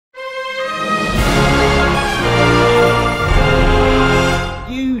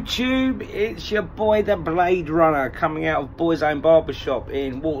it's your boy the Blade Runner coming out of Boys Own Barbershop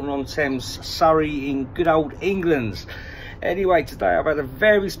in Wolstenholme, Surrey in good old England. Anyway, today I've had a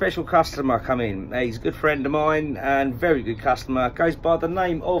very special customer come in. He's a good friend of mine and very good customer. Goes by the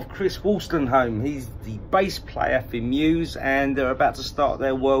name of Chris Wolstenholme. He's the bass player for Muse and they're about to start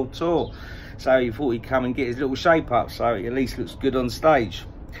their world tour. So he thought he'd come and get his little shape up so it at least looks good on stage.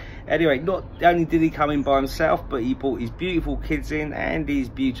 Anyway, not only did he come in by himself, but he brought his beautiful kids in and his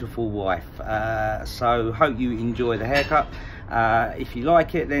beautiful wife. So hope you enjoy the haircut. If you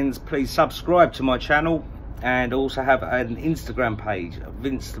like it, then please subscribe to my channel and also have an Instagram page,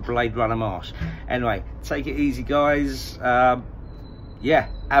 Vince the Blade Runner Marsh. Anyway, take it easy, guys. Yeah,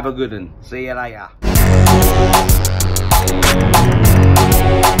 have a good one. See you later.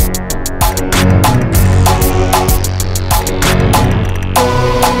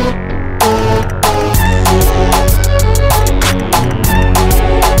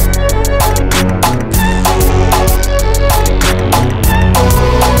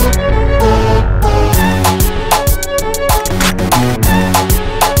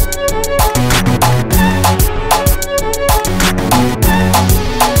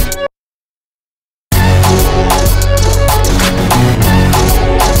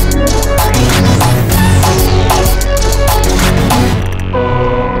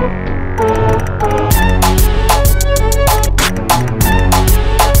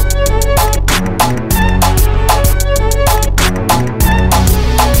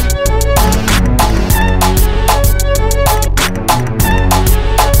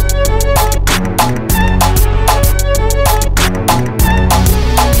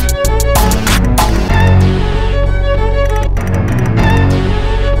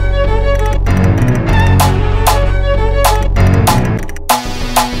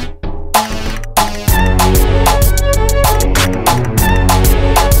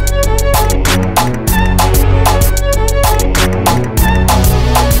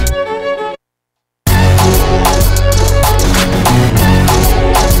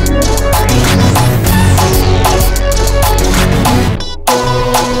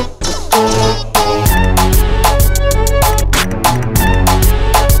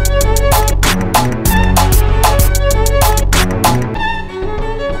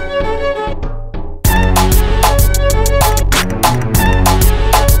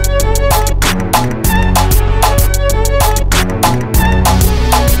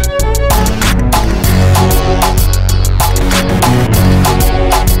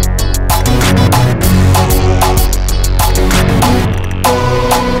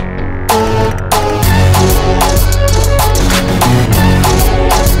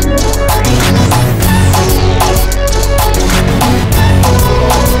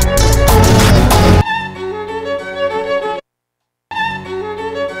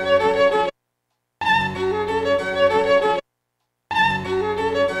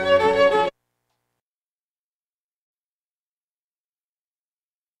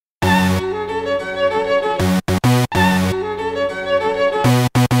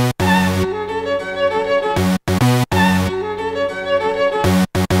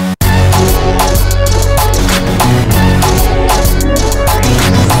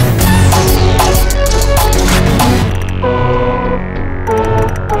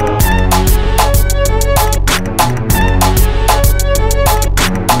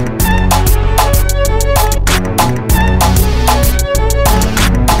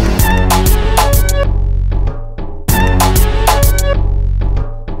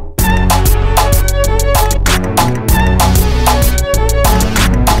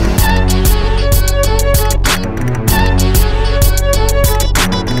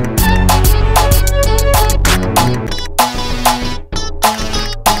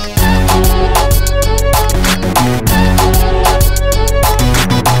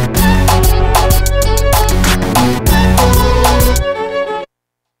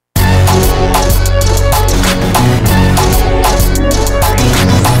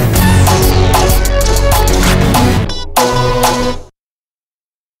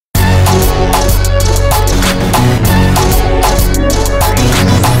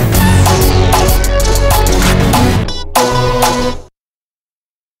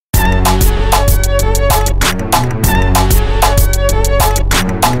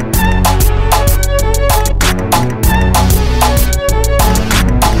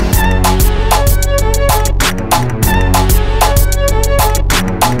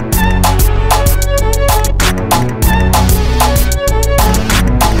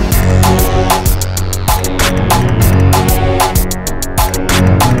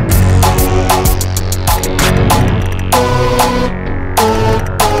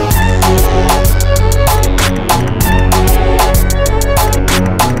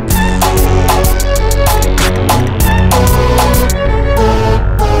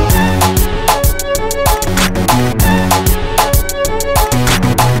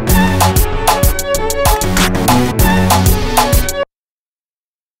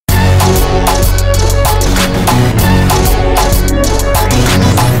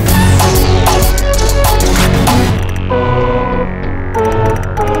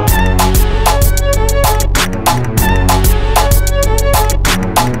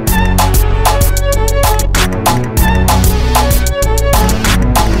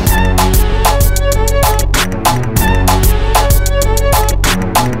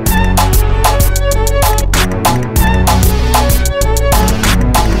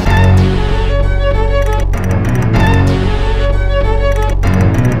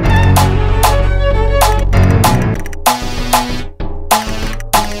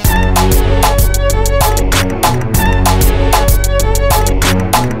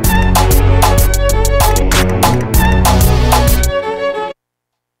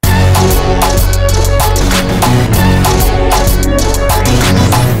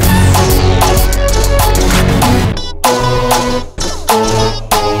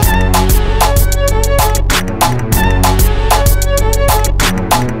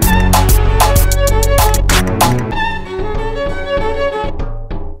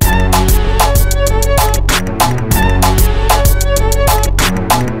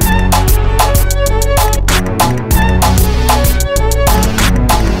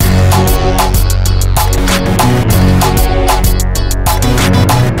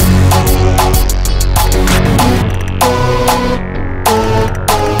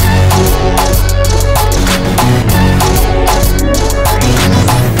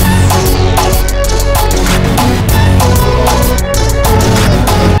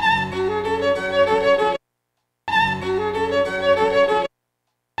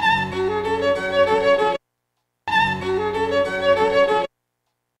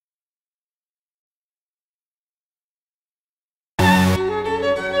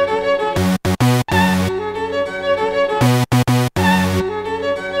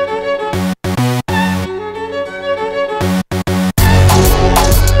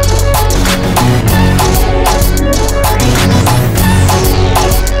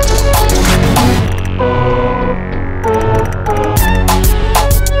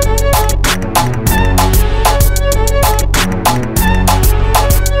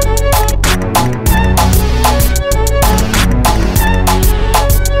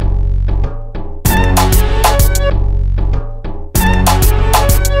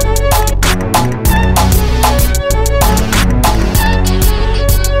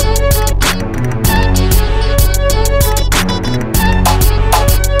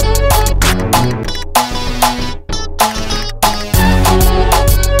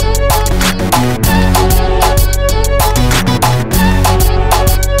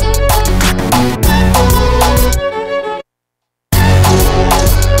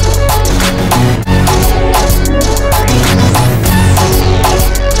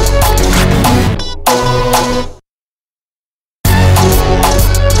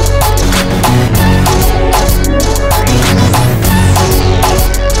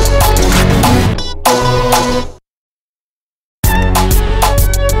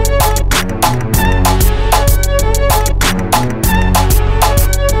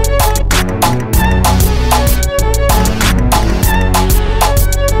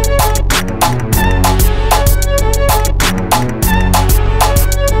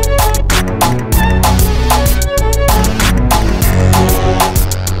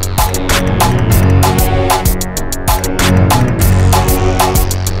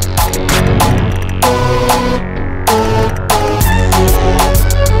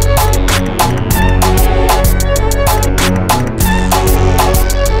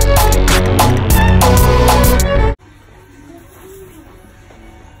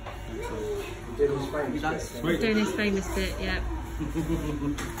 missed it, yeah.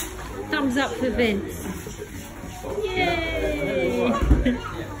 Thumbs up for Vince. Yay!